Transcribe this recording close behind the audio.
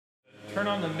turn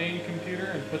on the main computer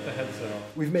and put the headset on.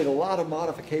 We've made a lot of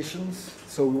modifications,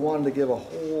 so we wanted to give a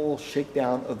whole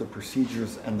shakedown of the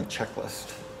procedures and the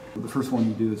checklist. The first one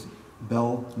you do is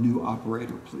Bell, new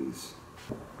operator, please.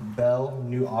 Bell,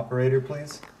 new operator,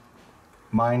 please.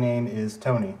 My name is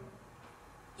Tony.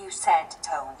 You said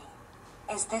Tony.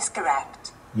 Is this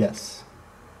correct? Yes.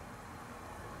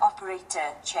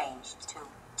 Operator changed to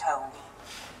Tony.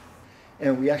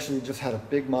 And we actually just had a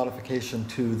big modification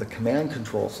to the command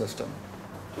control system.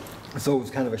 So it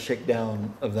was kind of a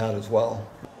shakedown of that as well.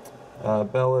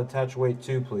 Bell, attach weight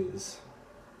 2, please.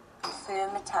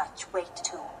 Confirm attach weight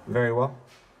 2. Very well.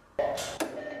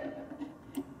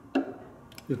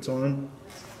 It's on.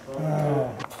 Oh,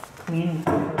 clean.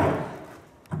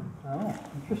 Oh,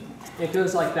 interesting. It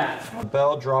goes like that.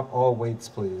 Bell, drop all weights,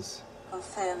 please.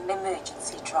 Confirm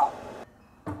emergency drop.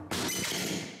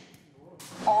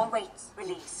 All weights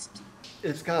released.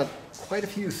 It's got quite a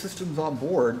few systems on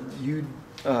board. You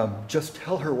just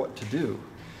tell her what to do,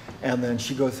 and then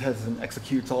she goes ahead and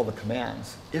executes all the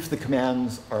commands. If the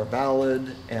commands are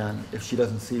valid and if she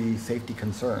doesn't see safety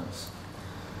concerns.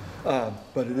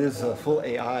 But it is a full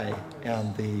AI,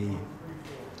 and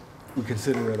we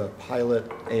consider it a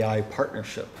pilot AI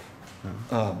partnership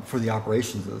for the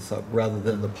operations of the sub, rather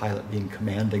than the pilot being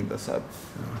commanding the sub.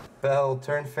 Bell,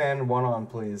 turn fan 1 on,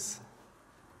 please.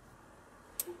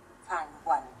 Fan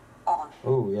 1 on.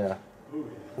 Oh, yeah.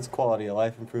 That's quality of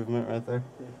life improvement right there.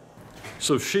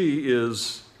 So she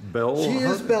is Bell? She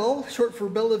is Bell, short for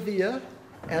Bellavia,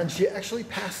 and she actually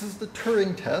passes the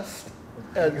Turing test,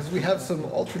 because we have some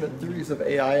alternate theories of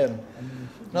AI, and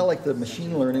not like the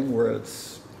machine learning where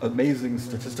it's amazing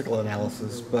statistical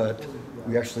analysis, but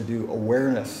we actually do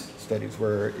awareness studies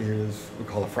where it is, we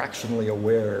call a fractionally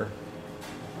aware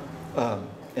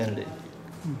entity.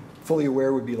 Fully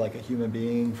aware would be like a human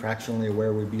being, fractionally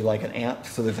aware would be like an ant,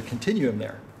 so there's a continuum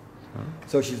there.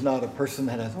 So she's not a person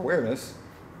that has awareness,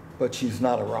 but she's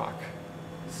not a rock.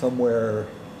 Somewhere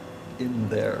in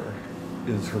there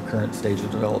is her current stage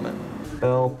of development.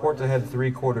 Bell, port ahead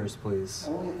 3/4, please.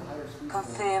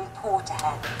 Confirm port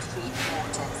ahead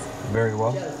 3/4. Very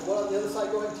well. Yeah, is the one on the other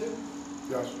side going too?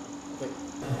 Yes.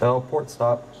 Okay. Bell, port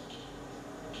stop.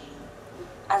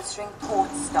 Answering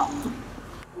port stop.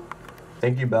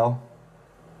 Thank you, Bell.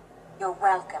 You're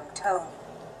welcome, Tony.